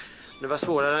Det var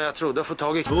svårare än jag trodde att få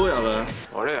tag i. Eller?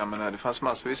 Ja det är, men det fanns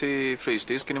massvis i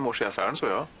frysdisken i morse i affären, så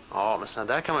ja. Ja, men såna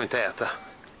där kan man ju inte äta.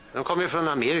 De kommer ju från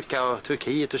Amerika och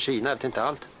Turkiet och Kina, jag vet inte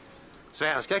allt.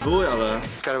 Svenska Eller?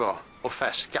 ska det vara. Och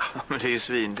färska. Men det är ju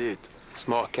svindyrt.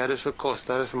 Smakar det så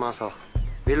kostar det, som man sa.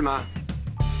 Vilma.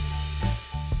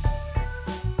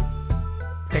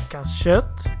 Veckans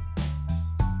kött.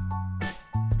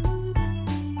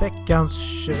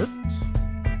 Veckans kött.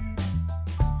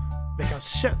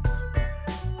 Veckans kött.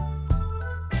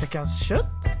 Veckans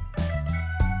kött.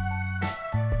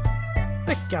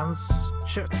 Veckans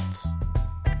kött.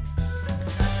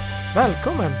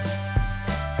 Välkommen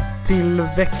till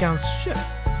Veckans kött.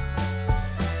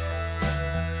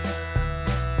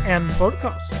 En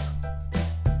podcast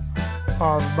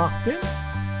av Martin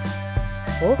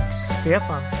och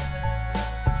Stefan.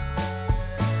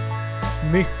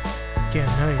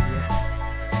 Mycket nöje.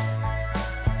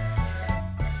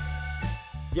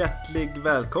 Hjärtlig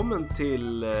välkommen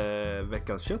till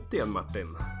Veckans kött igen,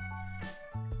 Martin.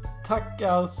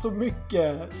 Tackar så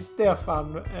mycket,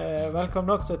 Stefan.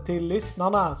 Välkommen också till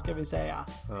lyssnarna, ska vi säga.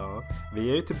 Ja, vi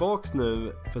är ju tillbaks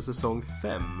nu för säsong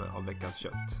 5 av Veckans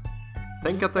kött.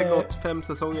 Tänk att det har gått 5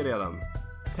 säsonger redan.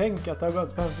 Tänk att det har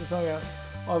gått 5 säsonger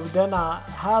av denna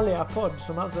härliga podd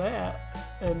som alltså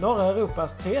är norra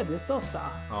Europas 3:e största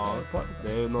podd.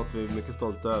 Det är något vi är mycket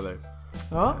stolta över.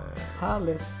 Ja,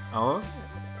 härligt. Ja,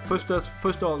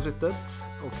 första avsnittet,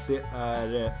 och det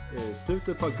är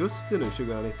slutet på augusti nu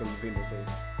 2019 befinner sig.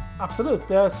 Absolut,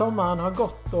 sommaren har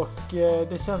gått och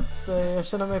det känns, jag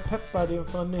känner mig peppad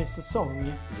inför en ny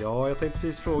säsong. Ja, jag tänkte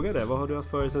precis fråga dig, vad har du haft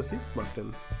för dig sen sist,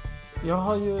 Martin?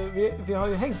 Vi har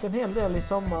ju hängt en hel del i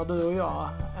sommar, du och jag.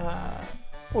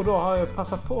 Och då har jag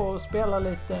passat på att spela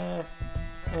lite,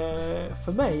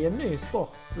 för mig, en ny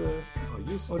sport.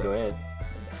 Ja, just det. Och då är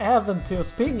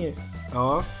äventyrspingis.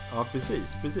 Ja,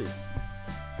 precis.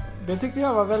 Det tyckte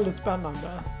jag var väldigt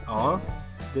spännande. Ja,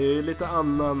 det är lite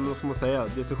annan, vad ska man säga,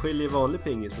 det som skiljer vanlig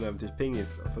pingis från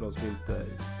äventyrspingis, för de som inte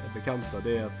är bekanta,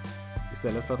 det är att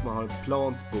istället för att man har ett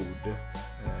plant bord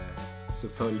så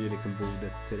följer liksom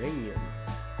bordet terrängen.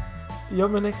 Ja,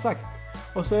 men exakt.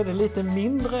 Och så är det lite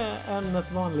mindre än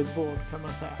ett vanligt bord, kan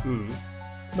man säga. Mm.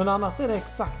 Men annars är det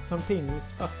exakt som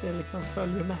pingis, fast det liksom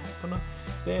följer med på något.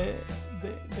 Det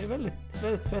är väldigt,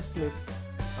 väldigt festligt.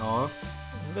 Ja.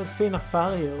 Väldigt fina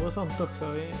färger och sånt också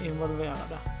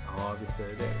involverade. Ja, visst är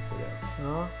det.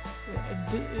 Ja.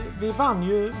 Vi vann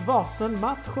ju varsin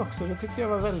match också, det tyckte jag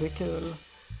var väldigt kul.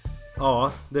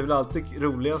 Ja, det är väl alltid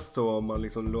roligast så om man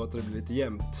liksom låter det bli lite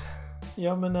jämnt.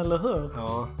 Ja, men eller hur?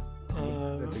 Ja,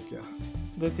 det tycker jag.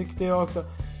 Det tyckte jag också.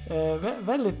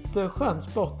 Väldigt skön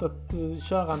sport att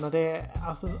köra när det är,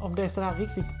 alltså om det är så här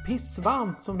riktigt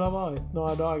pissvarmt som det har varit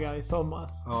några dagar i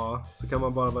somras. Ja, så kan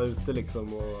man bara vara ute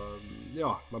liksom och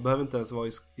ja, man behöver inte ens vara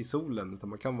i solen, utan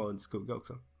man kan vara under skugga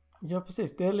också. Ja,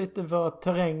 precis. Det är lite vad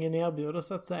terrängen erbjuder,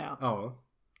 så att säga. Ja.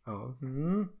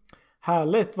 Mm.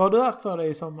 Härligt. Vad har du haft för dig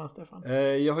i sommar, Stefan?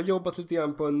 Jag har jobbat lite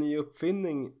grann på en ny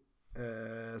uppfinning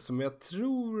som jag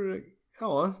tror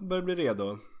börjar bli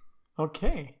redo.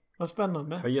 Okej. Vad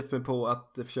spännande. Jag har gett mig på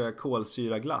att försöka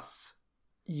kolsyraglass.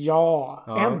 Ja,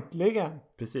 äntligen.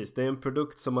 Precis, det är en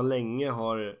produkt som man länge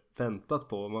har väntat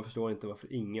på. Man förstår inte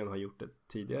varför ingen har gjort det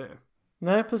tidigare.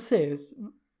 Nej, precis.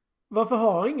 Varför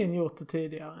har ingen gjort det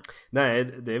tidigare? Nej,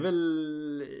 det är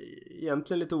väl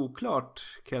egentligen lite oklart,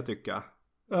 kan jag tycka.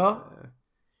 Ja.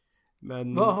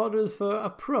 Men vad har du för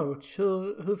approach?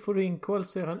 Hur får du in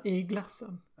kolsyran i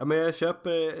glassen? Ja, men jag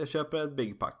köper ett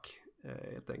big pack,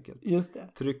 helt enkelt. Just det.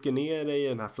 Trycker ner det i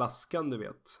den här flaskan, du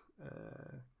vet.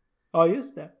 Ja,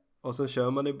 just det. Och sen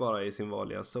kör man det bara i sin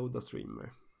vanliga soda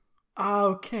streamer.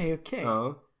 Okej.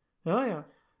 Ja. Ja.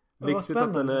 Viktigt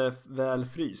att den är väl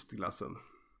fryst, glassen.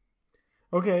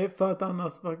 Okej, för att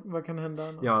annars, vad kan hända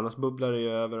annars? Ja, annars bubblar det ju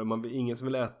över och ingen som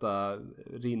vill äta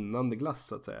rinnande glass,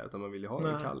 så att säga, utan man vill ju ha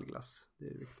en kall glass. Det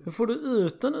är viktigt. Hur får du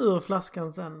ut den ur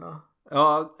flaskan sen då?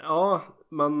 Ja,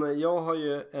 jag har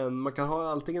ju man kan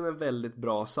ha antingen en väldigt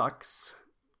bra sax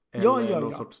eller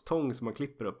någon sorts tång som man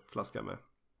klipper upp flaskan med.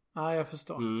 Ja, jag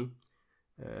förstår. Mm.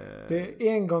 Det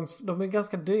är de är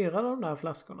ganska dyra, de där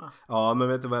flaskorna. Ja, men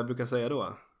vet du vad jag brukar säga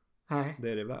då? Nej.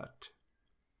 Det är det värt.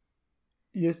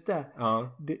 Just det.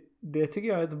 Ja. Det tycker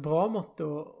jag är ett bra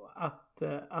motto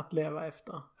att leva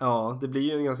efter. Ja, det blir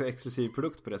ju en ganska exklusiv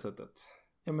produkt på det sättet.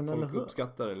 Ja, men folk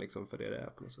uppskattar den liksom för det är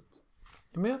på något sätt.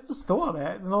 Ja, men jag förstår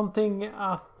det. Någonting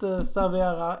att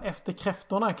servera efter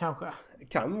kräftorna kanske.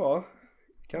 Kan vara.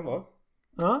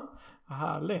 Ja,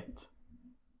 härligt.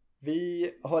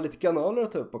 Vi har lite kanaler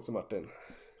att ta upp också, Martin.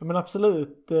 Ja, men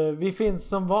absolut. Vi finns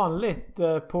som vanligt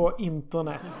på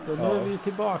internet. Nu är vi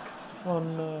tillbaks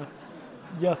från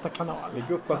Göta kanal. Vi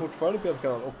guppar fortfarande på Göta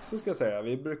kanal också, ska jag säga.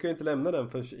 Vi brukar ju inte lämna den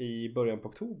förrän i början på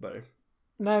oktober.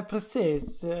 Nej,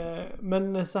 precis.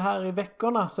 Men så här i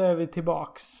veckorna så är vi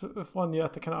tillbaks från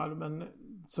Göta kanal. Men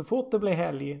så fort det blir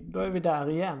helg, då är vi där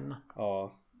igen.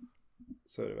 Ja,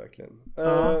 så är det verkligen.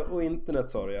 Ja. Och internet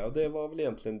sa du, ja. Och det var väl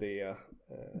egentligen det.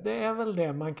 Det är väl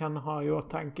det man kan ha i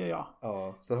åtanke, ja.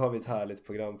 Ja, sen har vi ett härligt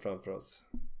program framför oss.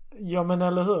 Ja, men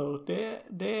eller hur?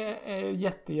 Det är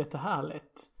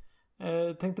jättehärligt.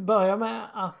 Tänkte börja med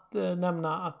att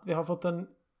nämna att vi har fått en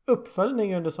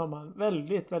uppföljning under sommaren.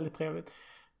 Väldigt, väldigt trevligt.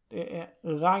 Det är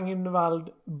Ragnvald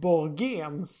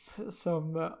Borgens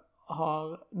som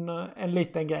har en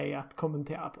liten grej att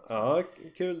kommentera på. Ja,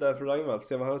 kul där för Ragnvald.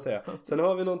 Se vad han säger. Sen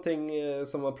har vi någonting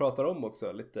som man pratar om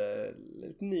också. Lite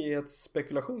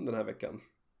nyhetsspekulation den här veckan.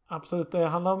 Absolut, det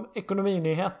handlar om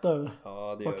ekonominyheter.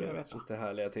 Ja, det gör det. Just det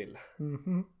härliga till.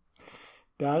 Mm-hmm.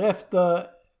 Därefter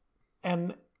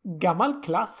en gammal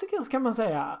klassiker, ska man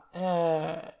säga.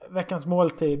 Veckans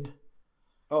måltid.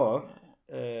 Ja,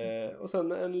 och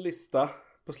sen en lista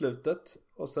på slutet.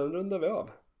 Och sen rundar vi av.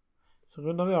 Så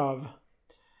rundar vi av.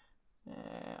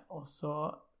 Och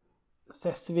så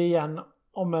ses vi igen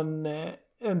om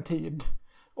en tid.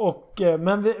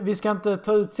 Men vi ska inte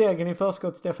ta ut segern i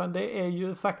förskott, Stefan. Det är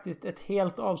ju faktiskt ett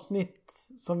helt avsnitt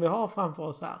som vi har framför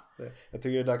oss här. Jag tycker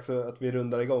det är dags att vi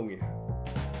rundar igång.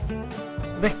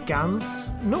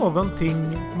 Veckans någonting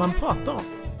man pratar om.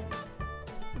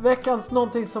 Veckans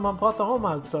någonting som man pratar om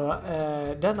alltså.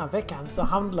 Denna veckan så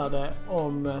handlar det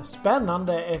om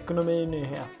spännande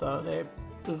ekonominyheter. Det är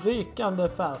rykande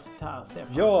färskt här,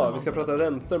 Stefan. Ja, vi ska prata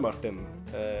räntor, Martin.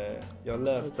 Jag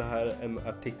läste här en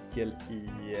artikel i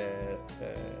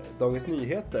Dagens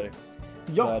Nyheter.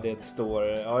 Ja. Där det står,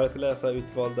 jag ska läsa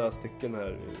utvalda stycken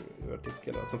här ur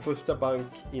artikeln. Som första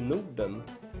bank i Norden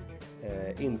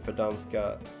inför danska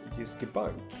Jyske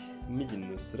Bank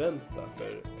minusränta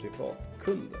för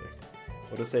privatkunder.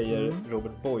 Och då säger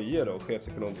Robert Boye då,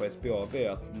 chefsekonom på SBAB,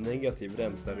 att negativ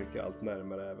ränta rycker allt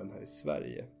närmare även här i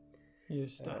Sverige.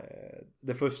 Just det.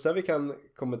 Det första vi kan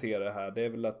kommentera här, det är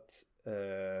väl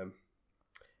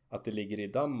att det ligger i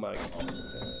Danmark,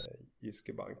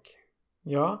 Jyske Bank.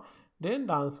 Ja, det är en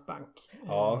dansk bank.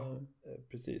 Ja,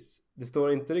 precis. Det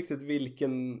står inte riktigt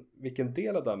vilken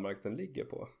del av Danmark den ligger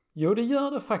på. Jo, det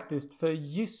gör det faktiskt, för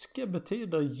Jyske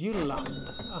betyder Jylland.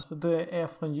 Alltså det är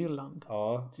från Jylland.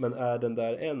 Ja, men är den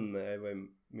där var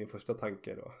min första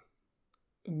tanke då.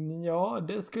 Ja,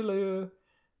 det skulle ju...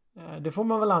 Det får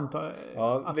man väl anta.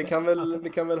 Ja, vi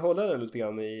kan väl hålla den lite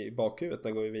grann i bakhuvudet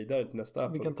när vi går vidare till nästa.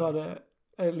 Vi kan ta det,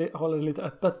 hålla det lite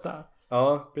öppet där.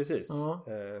 Ja, precis. Ja,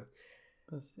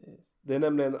 precis. Det är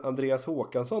nämligen Andreas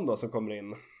Håkansson då som kommer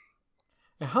in.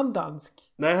 Är han dansk?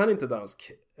 Nej, han är inte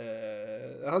dansk.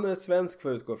 Han är svensk,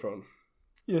 för att utgå från.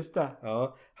 Just det.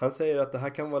 Ja, han säger att det här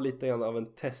kan vara lite grann av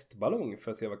en testballong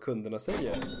för att se vad kunderna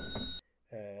säger.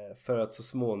 För att så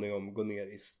småningom gå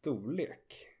ner i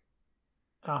storlek.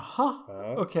 Aha,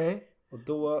 Ja. okej. Och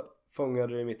då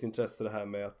fångade det mitt intresse det här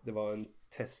med att det var en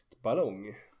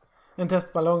testballong. En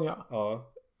testballong, ja.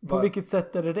 Ja. På vilket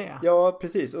sätt är det? Ja,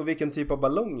 precis. Och vilken typ av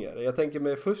ballong är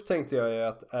det? Först tänkte jag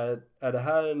att är det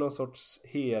här någon sorts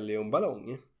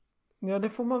heliumballong? Ja, det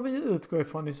får man väl utgå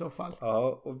ifrån i så fall.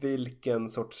 Ja, och vilken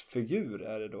sorts figur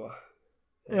är det då?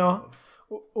 Ja,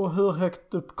 och hur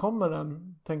högt upp kommer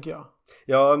den, tänker jag?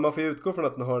 Ja, man får ju utgå från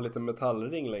att den har en liten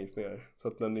metallring längst ner. Så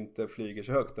att den inte flyger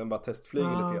så högt, den bara testflyger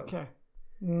lite grann. Okay.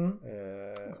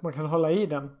 Så man kan hålla i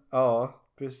den. Ja,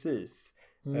 precis.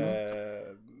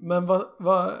 Men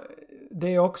det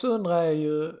jag också undrar är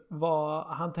ju vad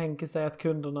han tänker sig att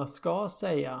kunderna ska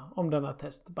säga om denna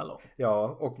testballong.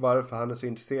 Ja, och varför han är så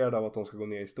intresserad av att de ska gå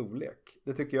ner i storlek.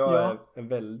 Det tycker jag är en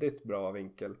väldigt bra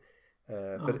vinkel.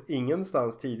 För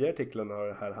ingenstans tidigare i artikeln har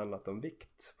det här handlat om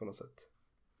vikt på något sätt.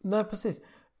 Nej, precis.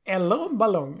 Eller om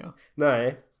ballonger.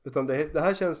 Nej, utan det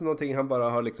här känns som någonting han bara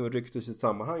har liksom ryckt ur sitt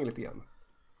sammanhang lite grann.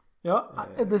 Ja,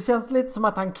 det känns lite som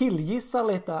att han killgissar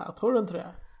lite här. Tror du inte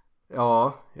det?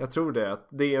 Ja, jag tror det. Att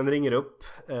DN ringer upp.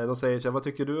 De säger så här, vad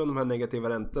tycker du om de här negativa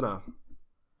räntorna?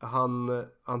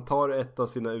 Han tar ett av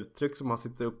sina uttryck som han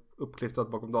sitter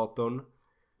uppklistrat bakom datorn.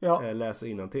 Ja. Läser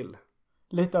innantill.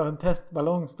 Lite av en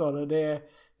testballong står det.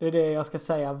 Det är det jag ska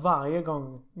säga varje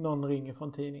gång någon ringer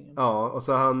från tidningen. Ja, och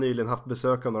så har han nyligen haft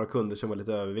besök av några kunder som var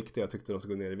lite överviktiga och tyckte de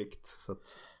skulle gå ner i vikt. Så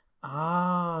att...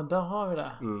 där har vi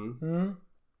det.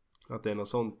 Att det är något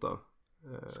sånt då.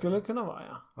 Skulle kunna vara,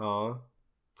 ja. Ja.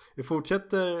 Vi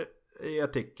fortsätter i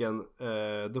artikeln.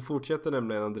 Då fortsätter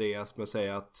nämligen Andreas med att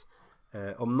säga att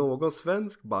om någon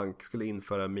svensk bank skulle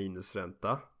införa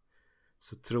minusränta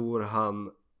så tror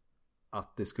han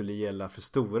att det skulle gälla för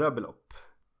stora belopp.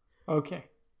 Okej.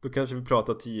 Då kanske vi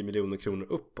pratar 10 miljoner kronor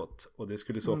uppåt. Och det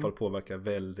skulle i så fall påverka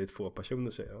väldigt få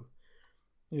personer, säger han.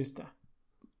 Just det.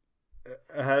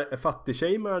 Här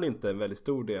fattigshamear han inte en väldigt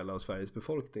stor del av Sveriges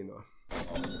befolkning då?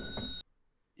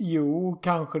 Jo,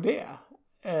 kanske det.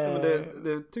 Ja, men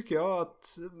det tycker jag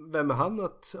att, vem är han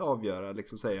att avgöra,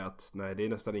 liksom säga att nej, det är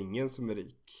nästan ingen som är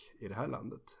rik i det här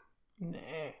landet.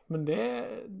 Nej, men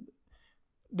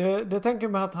det tänker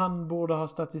mig att han borde ha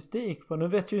statistik på. Nu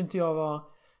vet ju inte jag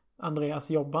var Andreas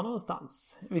jobbar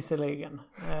någonstans, visserligen.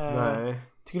 Nej.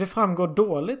 Tycker det framgår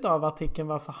dåligt av artikeln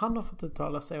varför han har fått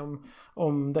uttala sig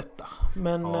om detta.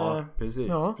 Men, ja,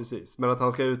 precis. Men att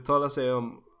han ska uttala sig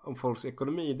om folks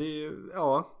ekonomi, det är ju,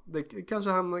 ja, det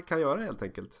kanske han kan göra helt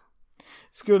enkelt.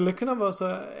 Skulle kunna vara så,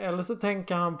 eller så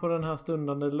tänker han på den här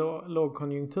stundande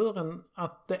lågkonjunkturen,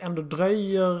 att det ändå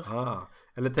dröjer.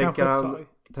 Eller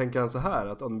tänker han så här,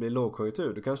 att om det blir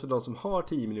lågkonjunktur, då kanske de som har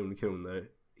 10 miljoner kronor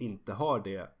inte har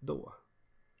det då.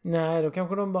 Nej, då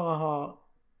kanske de bara har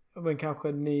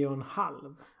kanske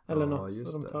 9,5 eller något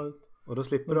som de tar ut. Och då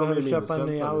slipper de ju minusräntan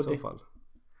i så fall.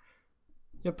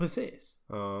 Ja, precis.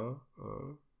 Ja.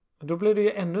 Då blir det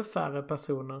ju ännu färre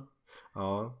personer.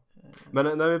 Ja.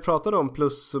 Men när vi pratar om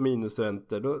plus- och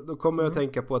minusräntor, då kommer jag att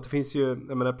tänka på att det finns ju,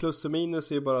 jag menar, plus och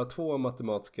minus är ju bara 2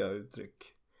 matematiska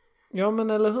uttryck. Ja, men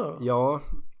eller hur? Ja.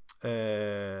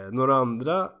 Några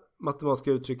andra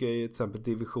matematiska uttryck är ju till exempel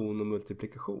division och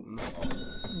multiplikation.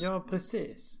 Ja,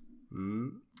 precis.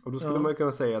 Och då skulle man ju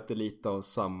kunna säga att det är lite av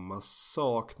samma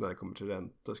sak när det kommer till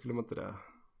räntor. Skulle man inte det?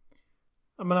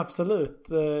 Ja, men absolut.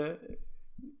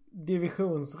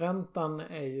 Divisionsräntan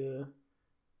är ju,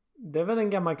 det är väl en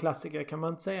gammal klassiker, kan man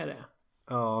inte säga det?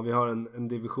 Ja, vi har en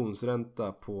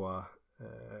divisionsränta på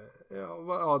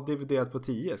dividerat på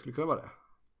 10, skulle det kunna vara det?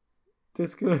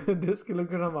 Det skulle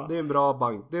kunna vara. Det är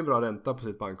en bra ränta på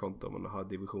sitt bankkonto om man har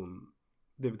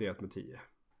dividerat med 10.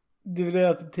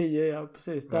 Dividerat med 10, ja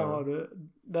precis. Där har du,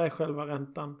 där är själva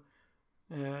räntan.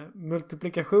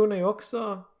 Multiplikation är ju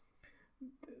också,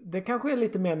 det kanske är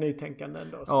lite mer nytänkande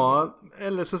ändå. Ja,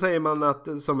 eller så säger man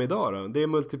att som idag då, det är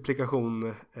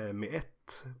multiplikation med 1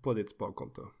 på ditt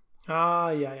sparkonto.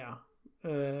 Ja.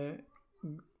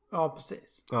 Ja,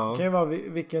 precis. Ja. Det kan ju vara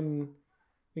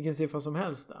vilken siffra som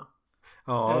helst där.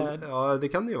 Ja, det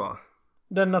kan det ju vara.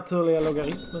 Den naturliga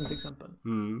logaritmen till exempel.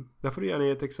 Där får du gärna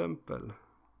ge ett exempel.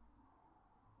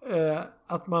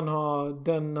 Att man har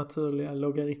den naturliga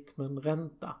logaritmen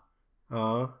ränta.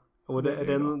 Ja, och är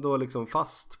den då liksom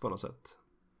fast på något sätt?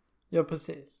 Ja,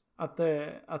 precis. Att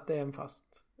det är en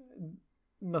fast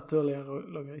naturliga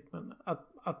logaritmen.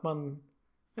 Att man,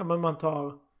 ja, men man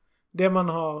tar det man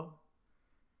har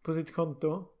på sitt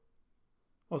konto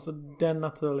och så den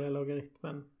naturliga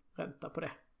logaritmen ränta på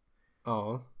det.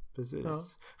 Ja, precis. Ja.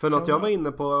 För något jag var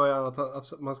inne på var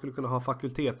att man skulle kunna ha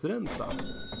fakultetsränta.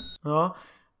 Ja,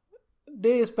 det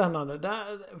är ju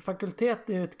spännande. Fakultet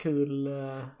är ju ett kul...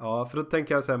 Ja, för då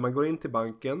tänker jag så här, man går in till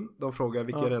banken, de frågar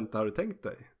vilken ränta har du tänkt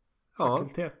dig?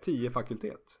 Fakultet. Ja, 10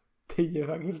 fakultet. 10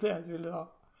 fakultet vill du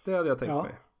ha. Det hade jag tänkt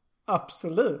mig.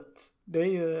 Absolut. Det är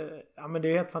ju, ja, men det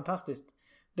är helt fantastiskt.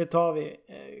 Det tar vi.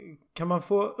 Kan man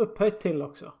få upphöjt till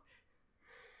också?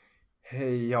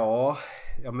 Ja,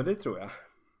 men det tror jag.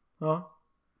 Ja.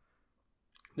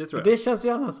 Det tror jag. Det känns ju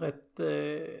annars rätt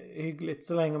hyggligt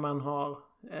så länge man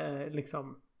har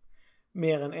liksom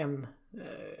mer än en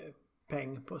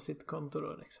peng på sitt konto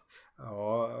då liksom.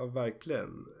 Ja,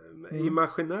 verkligen.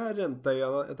 Imaginär ränta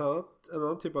är en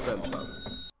annan typ av ränta.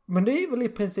 Men det är väl i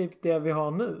princip det vi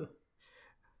har nu.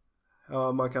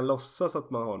 Ja, man kan låtsas att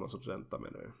man har någon sorts ränta,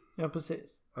 menar du? Ja,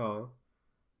 precis. Ja.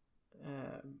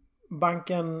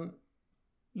 Banken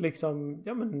liksom,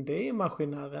 ja men det är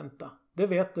imaginär ränta. Det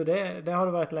vet du, det har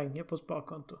det varit länge på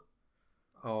sparkonto.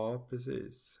 Ja,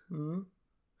 precis.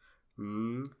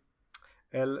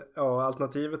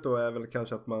 Alternativet då är väl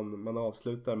kanske att man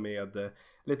avslutar med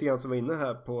lite grann som var inne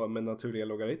här på med naturliga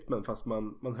logaritmen, fast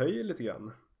man höjer lite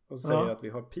grann och säger att vi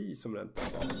har pi som ränta.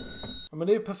 Ja, men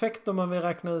det är ju perfekt om man vill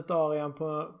räkna ut arean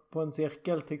på en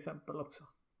cirkel till exempel också.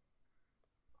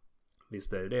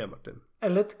 Visst är det, Martin?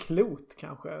 Eller ett klot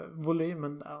kanske,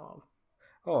 volymen därav.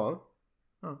 Ja.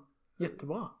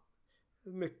 Jättebra.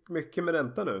 Mycket med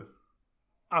ränta nu.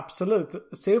 Absolut.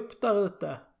 Se upp där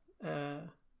ute.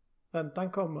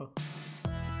 Räntan kommer.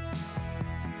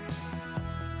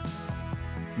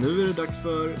 Nu är det dags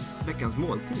för veckans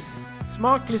måltid.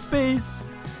 Smaklig spis!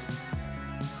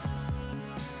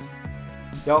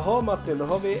 Jaha Martin, då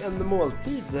har vi en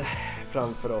måltid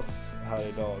framför oss här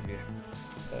idag.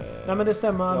 Nej, men det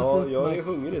stämmer alldeles. Jag är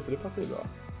hungrig så det passar ju bra.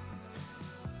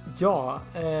 Ja,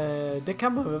 det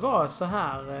kan man väl vara så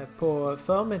här på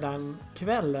förmiddagen,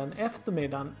 kvällen,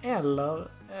 eftermiddagen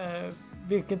eller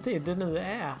vilken tid det nu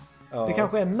är. Ja. Det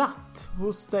kanske är natt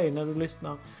hos dig när du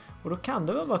lyssnar. Och då kan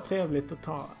det väl vara trevligt att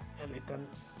ta en liten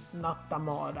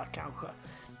nattamada kanske.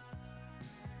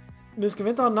 Nu ska vi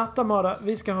inte ha nattamada.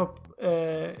 Vi ska ha...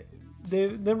 det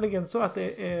är nämligen så att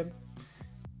det är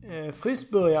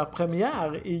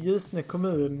frysburgarpremiär i Ljusne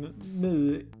kommun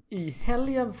nu i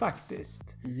helgen faktiskt.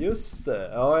 Just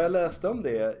det. Ja, jag läste om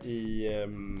det i...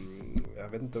 jag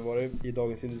vet inte, var det i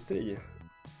Dagens Industri?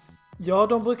 Ja,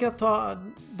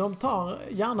 de tar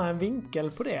gärna en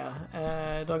vinkel på det.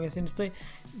 Dagens Industri.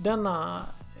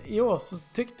 I år så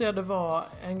tyckte jag det var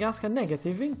en ganska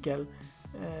negativ vinkel.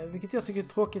 Vilket jag tycker är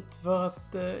tråkigt för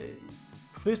att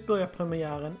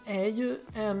frysburgarpremiären är ju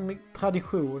en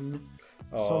tradition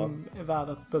som är värd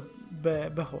att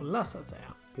behålla så att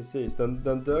säga. Precis,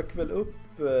 den dök väl upp,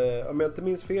 om jag inte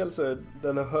minns fel så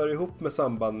den hör ihop med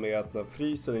samband med att när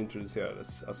frysen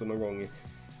introducerades, alltså någon gång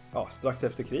strax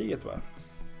efter kriget, va?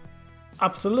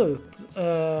 Absolut.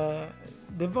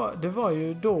 Det var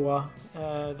ju då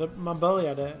man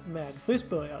började med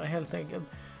frysburgare helt enkelt.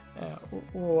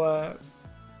 Och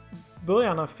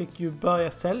burgarna fick ju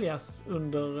börja säljas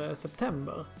under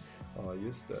september. Ja,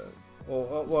 just det.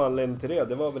 Och anledningen till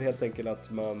det var väl helt enkelt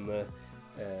att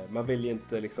man vill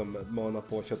inte liksom mana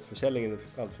på köttförsäljningen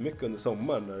allt för mycket under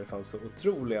sommaren när det fanns så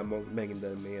otroliga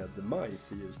mängder med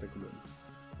majs i Ljusne kommun.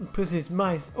 Precis,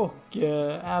 majs och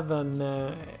även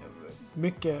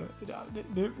mycket,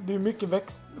 det är mycket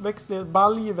växter,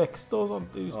 baljväxter och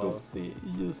sånt är ju stort i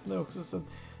Ljusne också, så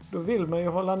då vill man ju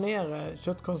hålla nere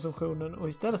köttkonsumtionen och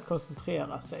istället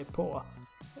koncentrera sig på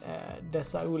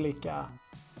dessa olika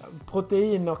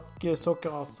protein- och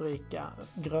sockerartsrika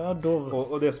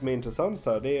grödor. Och det som är intressant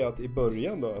här, det är att i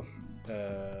början då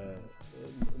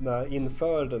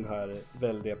inför den här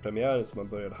väldiga premiären som man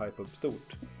började hypa upp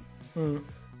stort,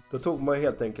 då tog man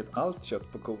helt enkelt allt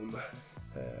kött på kon,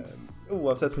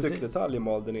 oavsett styckdetalj, och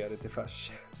malde ner det till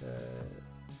färs,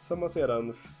 som man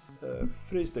sedan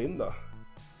fryste in då.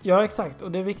 Ja, exakt.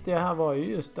 Och det viktiga här var ju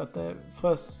just att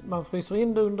man fryser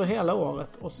in det under hela året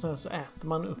och sen så äter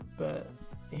man upp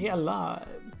hela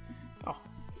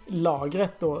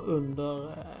lagret då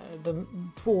under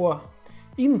 2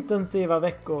 intensiva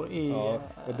veckor i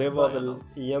och det var väl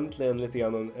egentligen lite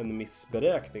grann en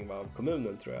missberäkning av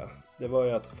kommunen, tror jag. Det var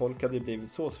ju att folk hade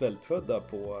blivit så svältfödda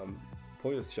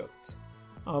på just kött.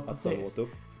 Ja, precis. Att de åt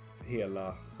upp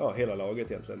hela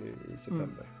lagret egentligen i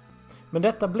september. Men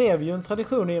detta blev ju en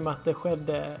tradition i och med att det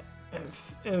skedde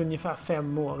ungefär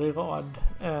 5 år i rad.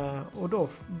 Och då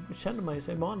kände man ju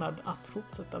sig manad att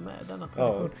fortsätta med denna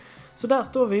tradition. Ja. Så där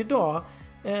står vi idag.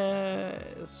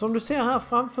 Som du ser här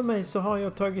framför mig så har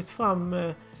jag tagit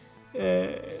fram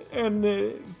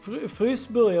en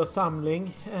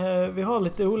frysburgarsamling. Vi har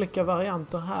lite olika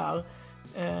varianter här.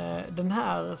 Den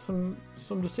här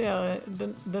som du ser,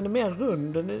 den är mer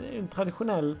rund. Den är en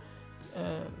traditionell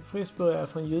frysburgare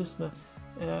från Ljusne.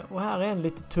 Och här är en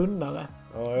lite tunnare.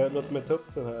 Ja, jag låter mig ta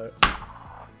upp den här.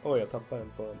 Oj, jag tappade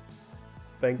en på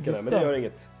bänken här, men det gör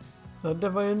inget. Ja, det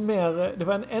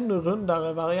var en ännu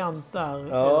rundare variant där.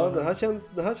 Ja, den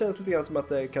här känns lite grann som att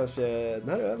den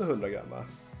här är över 100 gram, va?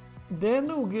 Det är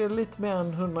nog lite mer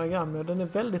än 100 gram. Den är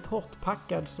väldigt hårt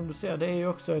packad som du ser. Det är ju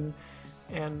också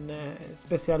en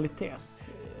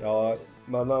specialitet. Ja,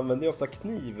 man använder ju ofta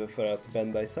kniv för att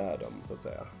bända isär dem, så att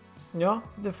säga. Ja,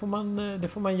 det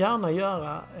får man gärna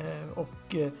göra.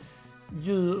 Och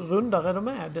ju rundare de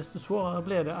är, desto svårare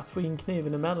blir det att få in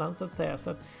kniven emellan, så att säga. Så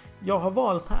att jag har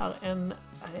valt här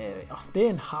det är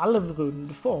en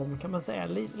halvrund form, kan man säga.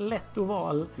 Lätt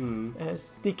oval.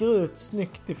 Sticker ut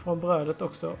snyggt ifrån brödet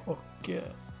också.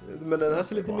 Men den här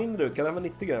ser lite mindre ut. Kan den vara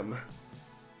 90 gram?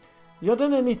 Ja,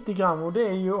 den är 90 gram och det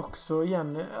är ju också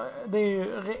igen, det är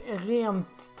ju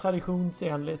rent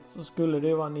traditionsenligt så skulle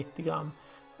det vara 90 gram.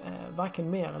 Varken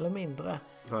mer eller mindre.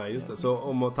 Nej, just det. Så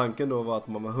om tanken då var att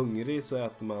man var hungrig så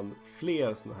äter man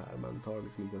fler såna här. Man tar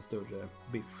liksom inte en större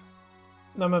biff.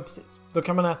 Nej, men precis. Då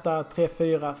kan man äta 3,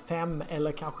 4, 5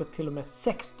 eller kanske till och med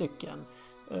 6 stycken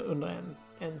under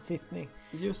en sittning.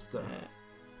 Just det.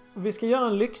 Vi ska göra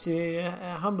en lyxig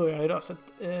hamburgare idag, så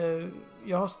att,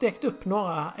 jag har stekt upp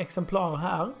några exemplar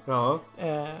här. Ja.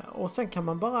 Och sen kan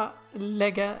man bara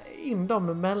lägga in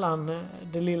dem mellan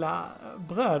det lilla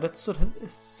brödet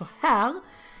så här.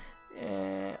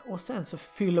 Och sen så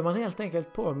fyller man helt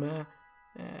enkelt på med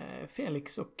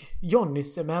Felix och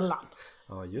Johnnys emellan.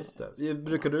 Ja, just det.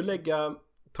 Brukar du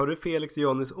tar du Felix och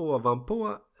Johnnys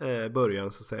ovanpå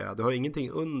början, så att säga? Du har ingenting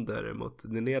under mot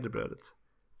det nedre brödet?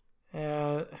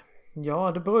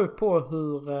 Ja, det beror på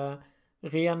hur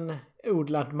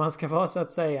odlad man ska vara så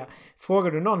att säga.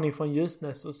 Frågar du någon från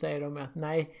Ljusnäs så säger de att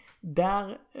nej,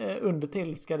 där under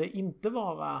till ska det inte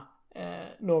vara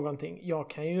någonting. Jag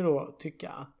kan ju då tycka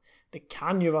att det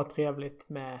kan ju vara trevligt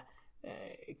med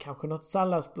kanske något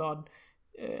salladsblad,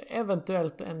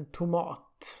 eventuellt en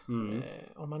tomat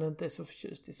om man inte är så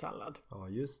förtjust i sallad. Ja,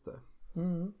 just det.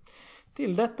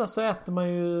 Till detta så äter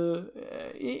man ju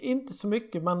inte så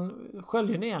mycket. Man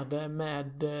sköljer ner det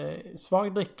med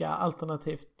svagdricka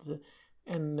alternativt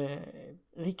en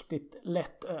riktigt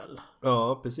lätt öl.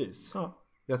 Ja, precis. Ja.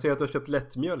 Jag ser att du har köpt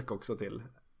lättmjölk också till.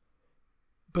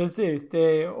 Precis, det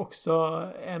är också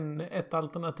ett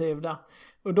alternativ där.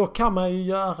 Och då kan man ju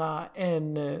göra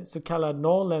en så kallad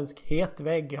norrländsk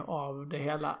hetvägg av det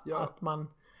hela. Ja. Att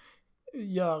man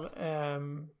gör...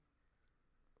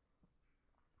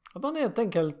 att man helt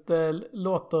enkelt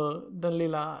låter den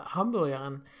lilla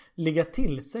hamburgaren ligga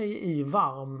till sig i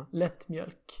varm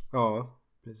lättmjölk. Ja,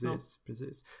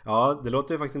 precis. Ja, det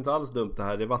låter ju faktiskt inte alls dumt det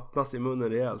här. Det vattnas i munnen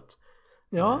rejält.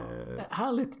 Ja,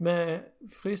 härligt med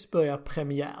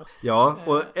frysburgarpremiär. Ja,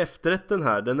 och efterrätten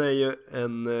här, den är ju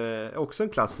också en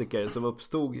klassiker som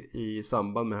uppstod i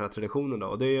samband med den här traditionen då.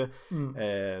 Och det är ju,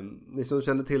 ni som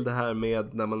känner till det här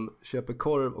med när man köper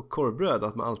korv och korvbröd,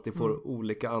 att man alltid får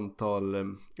olika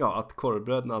antal, att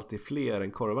korvbröden alltid är fler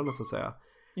än korvarna så att säga.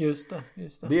 Just det.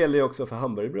 Det gäller ju också för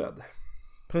hamburgerbröd.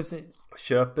 Precis.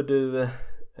 Köper du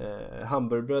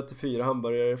hamburgerbröd till 4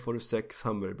 hamburgare får du 6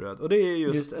 hamburgerbröd. Och det är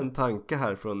just en tanke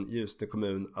här från Ljusne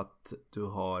kommun att du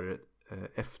har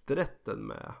efterrätten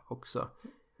med också.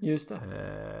 Just det.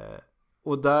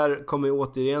 Och där kommer ju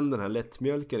återigen den här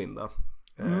lättmjölken in då.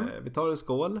 Vi tar en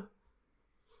skål.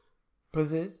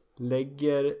 Precis.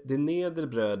 Lägger det nedre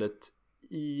brödet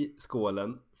i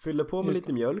skålen. Fyller på med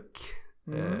lite mjölk.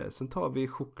 Sen tar vi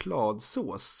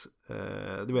chokladsås.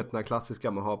 Du vet den här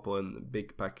klassiska man har på en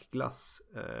Big Pack glass.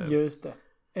 Just det.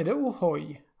 Är det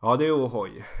O'Hoy? Ja, det är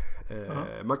O'Hoy.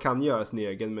 Man kan göra sin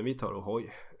egen, men vi tar O'Hoy.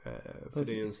 För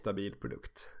det är en stabil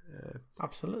produkt.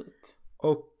 Absolut.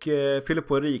 Och fyller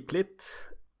på rikligt.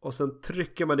 Och sen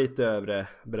trycker man lite över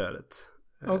brödet.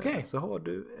 Okej. Så har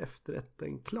du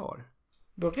efterrätten klar.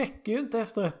 Då räcker ju inte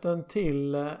efterrätten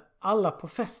till alla på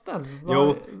festen.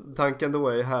 Jo, tanken då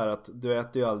är ju här att du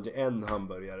äter ju aldrig en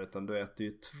hamburgare utan du äter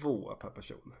ju 2 per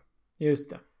person. Just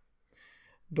det.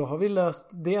 Då har vi löst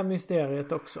det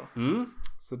mysteriet också.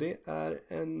 Så det är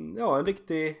en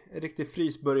riktig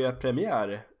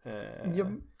frysburgarpremiär.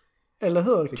 Eller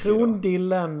hur?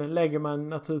 Krondillen lägger man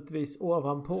naturligtvis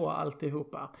ovanpå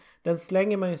alltihopa. Den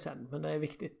slänger man ju sen, men det är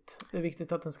viktigt. Det är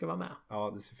viktigt att den ska vara med.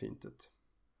 Ja, det ser fint ut.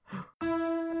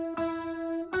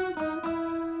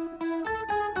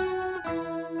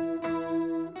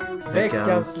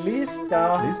 Veckans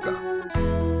lista.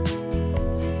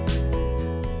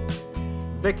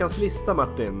 Veckans lista,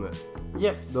 Martin.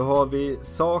 Yes. Då har vi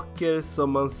saker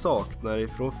som man saknar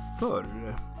ifrån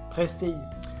förr.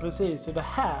 Precis. Och det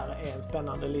här är en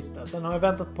spännande lista. Den har jag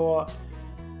väntat på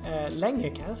länge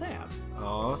kan jag säga.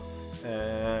 Ja.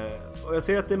 Och jag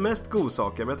ser att det är mest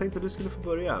godsaker, men jag tänkte att du skulle få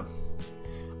börja.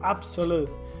 Absolut.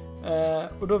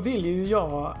 Och då vill ju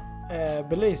jag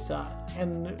belysa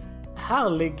en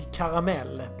härlig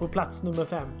karamell på plats nummer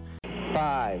 5.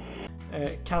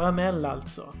 Karamell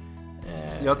alltså.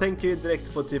 Jag tänker ju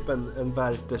direkt på typ en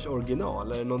Werthers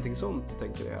original eller någonting sånt du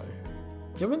tänker det här.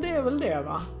 Ja, men det är väl det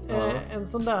va? En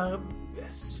sån där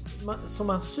som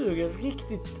man suger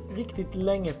riktigt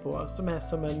länge på, som är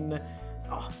som en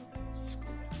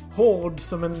hård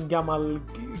som en gammal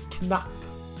knapp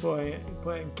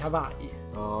på en kavaj.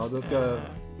 Ja,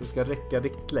 det ska räcka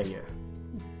riktigt länge.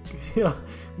 Ja,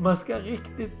 man ska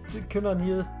riktigt kunna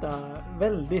njuta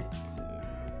väldigt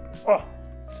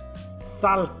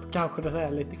salt kanske den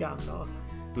är lite grann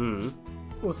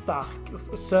och stark och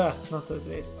söt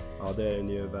naturligtvis. Ja, det är den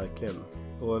ju verkligen.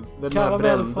 Och den här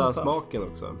brända smaken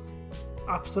också.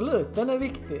 Absolut, den är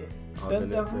viktig. Ja,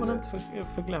 den får man inte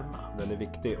förglömma. Den är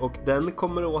viktig. Och den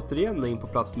kommer återigen in på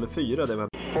plats nummer 4. Det var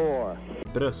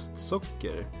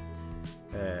bröstsocker.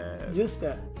 Just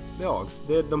det. Ja,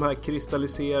 det är de här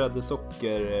kristalliserade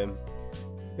socker.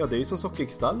 Ja, det är ju som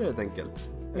sockerkristaller helt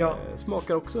enkelt. Ja.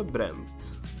 Smakar också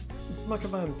bränt. Det smakar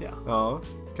bränt, ja. Ja,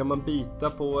 kan man bita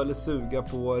på eller suga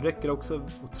på. Räcker också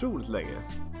otroligt länge.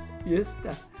 Just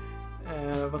det.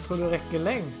 Vad tror du räcker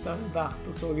längst?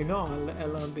 Werthers original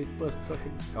eller ditt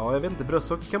bröstsocker? Ja, jag vet inte.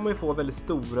 Bröstsocker kan man ju få väldigt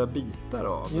stora bitar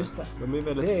av. Just det. De är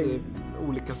väldigt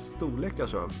olika storlekar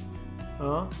så.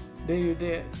 Ja, det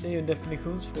är ju en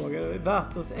definitionsfråga.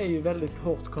 Werthers är ju väldigt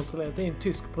hårt kontrollerat. Det är en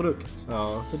tysk produkt.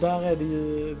 Ja. Så där är det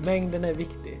ju, mängden är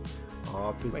viktig.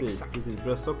 Ja, precis.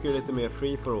 Bröstsocker är lite mer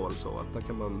free for all så att där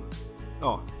kan man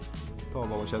ta vad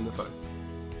man känner för.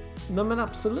 Nej men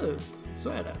absolut, så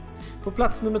är det. På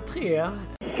plats nummer 3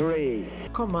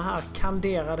 kommer här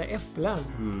kanderade äpplen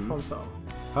från förr.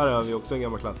 Här har vi också en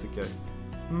gammal klassiker.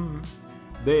 Mm.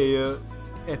 Det är ju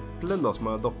äpplen då som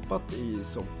man har doppat i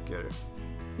socker.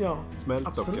 Ja, Smält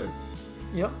absolut. socker.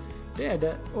 Ja, det är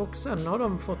det. Och sen har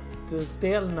de fått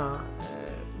stelna.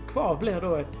 Kvar blir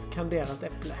då ett kanderat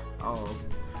äpple. Ja.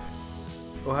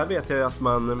 Och här vet jag ju att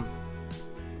man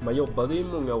jobbade i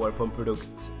många år på en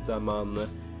produkt där man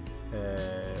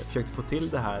försökte få till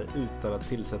det här utan att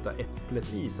tillsätta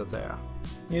äpplet i, så att säga.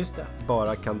 Just det.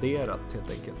 Bara kanderat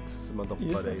helt enkelt, så man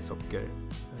doppade i socker.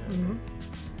 Mm.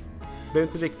 Blev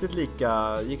inte riktigt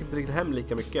gick inte riktigt hem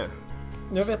lika mycket.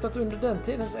 Jag vet att under den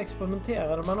tiden så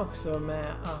experimenterade man också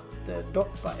med att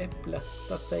doppa äpplet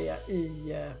så att säga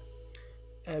i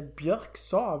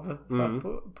björksav för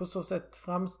att på så sätt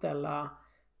framställa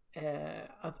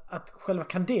att själva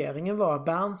kanderingen var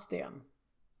bärnsten.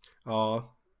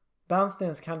 Ja.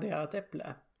 Bärnstenskanderat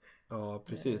äpple. Ja,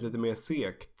 precis. Lite mer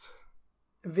sekt.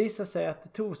 Visade sig att det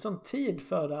tog sån tid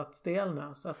för det att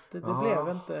stelna så att det blev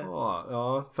inte...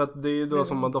 Ja, för att det är ju då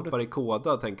som man doppar i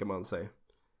kåda, tänker man sig.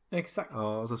 Exakt.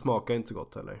 Ja, och så smakar det inte så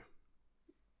gott heller.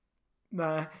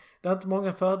 Nej, det har inte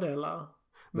många fördelar.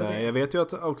 Nej, jag vet ju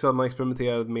också att man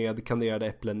experimenterade med kanderade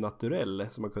äpplen naturell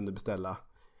som man kunde beställa.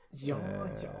 Ja.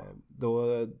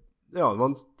 Då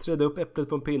man trädde upp äpplet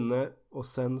på en pinne och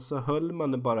sen så höll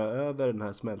man det bara över den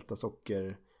här smälta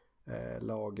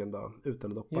sockerlagen då,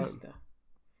 utan att doppa den. Just det.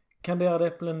 Kanderade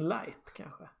äpplen light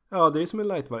kanske? Ja, det är som en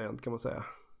light-variant kan man säga.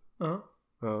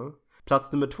 Ja.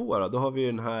 Plats nummer 2 då har vi ju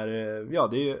den här,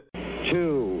 det är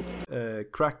ju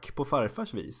crack på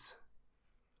farfars vis.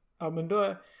 Ja, men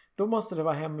då måste det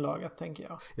vara hemlagat, tänker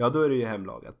jag. Ja, då är det ju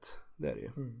hemlagat. Det är det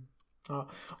ju. Ja.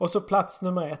 Och så plats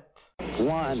nummer 1.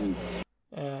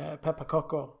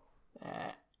 Pepparkakor.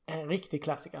 En riktig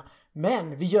klassiker.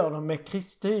 Men vi gör dem med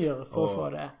kristyr för att få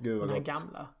den här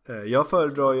gamla. Jag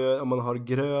föredrar ju om man har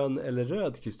grön eller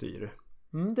röd kristyr.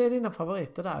 Det är dina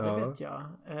favoriter där, det vet jag.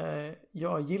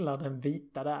 Jag gillar den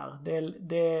vita där.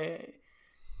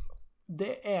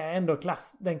 Det är ändå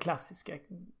den klassiska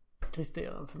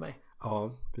kristyren för mig.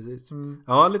 Ja, precis.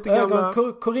 Ja, lite gamla...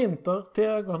 Korinter till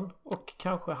ögon och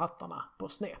kanske hattarna på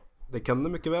sned. Det kan det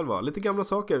mycket väl vara. Lite gamla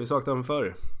saker vi saknar från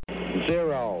förr.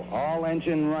 0, all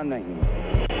engine running.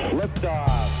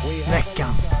 Liftoff.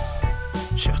 Veckans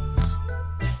kött.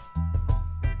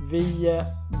 Vi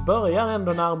börjar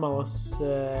ändå närma oss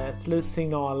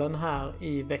slutsignalen här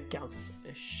i veckans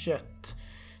kött.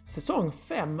 Säsong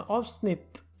 5,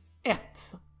 avsnitt 1.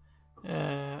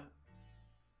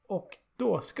 Och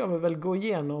då ska vi väl gå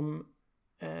igenom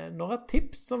några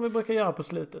tips som vi brukar göra på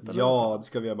slutet. Eller ja, det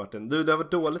ska vi göra, Martin. Du, det har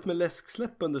varit dåligt med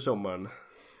läsksläpp under sommaren.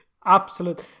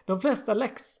 Absolut. De flesta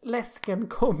läsken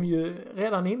kom ju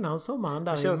redan innan sommaren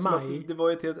där i maj. Det känns som att det var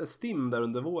ju ett stim där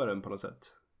under våren på något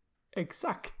sätt.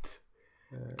 Exakt.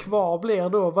 Kvar blir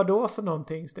då, vad då för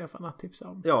någonting, Stefan, att tipsa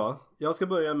om? Ja, jag ska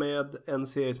börja med en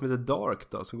serie som heter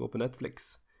Dark då, som går på Netflix.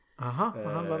 Aha,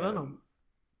 vad handlar den om?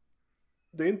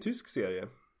 Det är en tysk serie.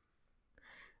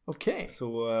 Okej.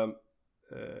 Så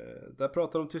där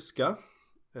pratar de tyska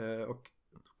och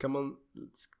kan man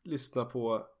lyssna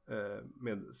på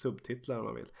med subtitlar om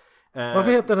man vill.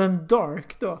 Varför heter den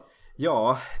Dark då?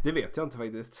 Ja, det vet jag inte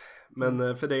faktiskt.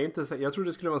 Men för det är inte så, jag trodde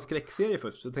det skulle vara en skräckserie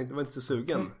först, så jag tänkte jag var inte så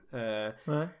sugen.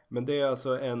 Nej. Men det är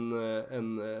alltså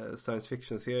en science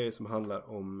fiction serie som handlar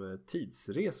om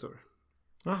tidsresor.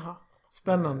 Aha,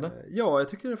 spännande. Ja, jag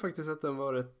tyckte faktiskt att den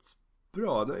var rätt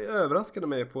bra. Den överraskade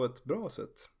mig på ett bra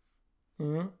sätt.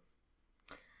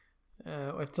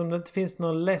 Och eftersom det inte finns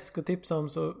någon läsk att tipsa om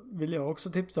så vill jag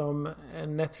också tipsa om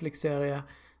en Netflix-serie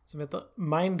som heter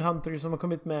Mindhunter som har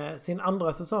kommit med sin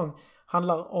andra säsong.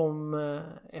 Handlar om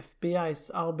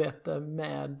FBI:s arbete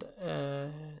med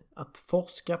att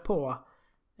forska på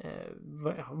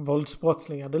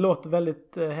våldsbrottslingar. Det låter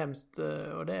väldigt hemskt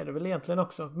och det är det väl egentligen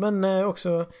också. Men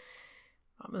också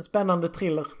en spännande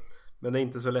thriller. Men det är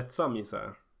inte så lättsam, gissar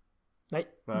jag. Nej,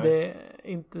 det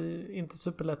är inte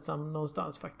superlättsam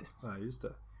någonstans faktiskt. Nej, just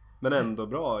det. Men ändå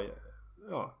bra,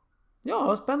 ja.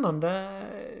 Ja, spännande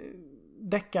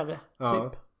deckare,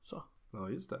 typ. Så. Ja,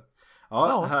 just det.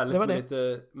 Ja, härligt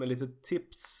med lite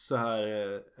tips så här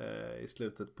i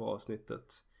slutet på avsnittet.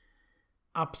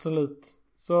 Absolut,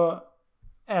 så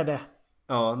är det.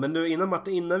 Ja, men nu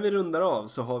innan vi rundar av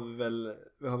så har vi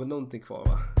väl någonting kvar,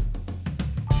 va?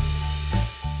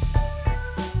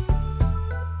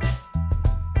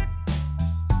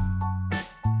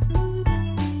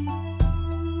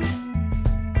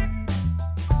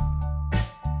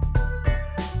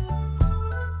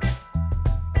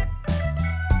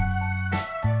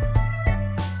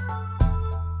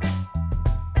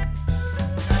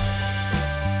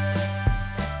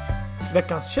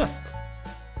 Veckans kött.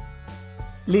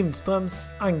 Lindströms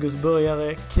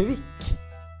angusburgare Kvick.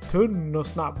 Tunn och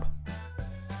snabb.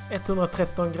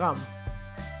 113 gram.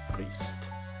 Fryst.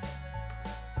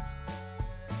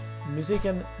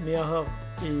 Musiken ni har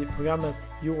hört i programmet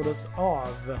gjordes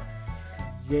av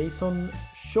Jason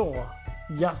Shaw,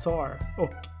 Yassar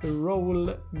och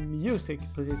Roll Music,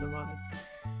 precis som vanligt.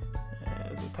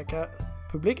 Vi tackar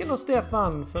publiken och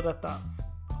Stefan för detta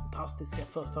fantastiska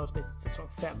första avsnitt, säsong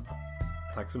 5.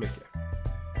 Tack så mycket.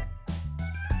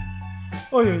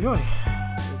 Oj, oj, oj. Nu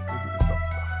trycker vi stopp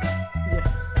då.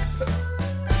 Yes.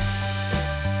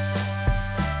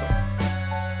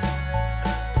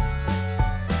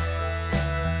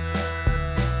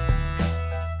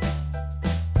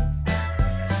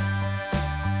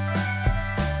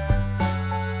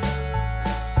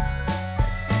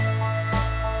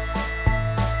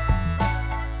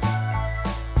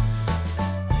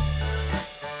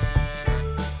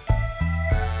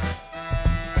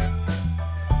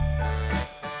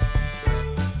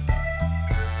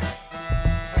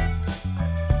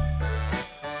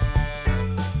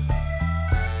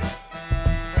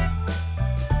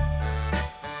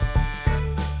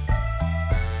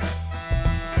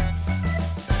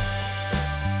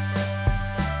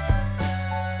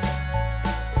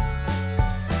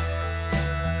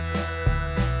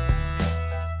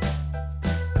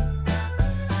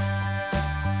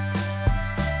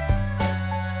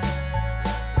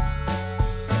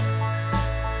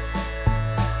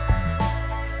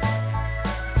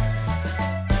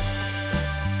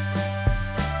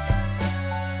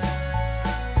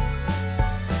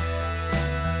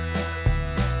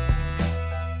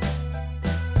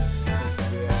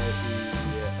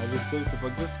 Slutet på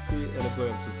augusti eller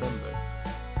början på september?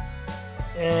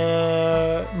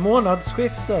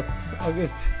 Månadsskiftet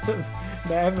augusti.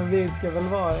 Nej, men vi ska väl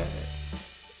vara...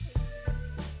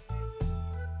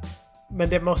 Men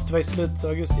det måste vara i slutet av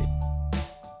augusti.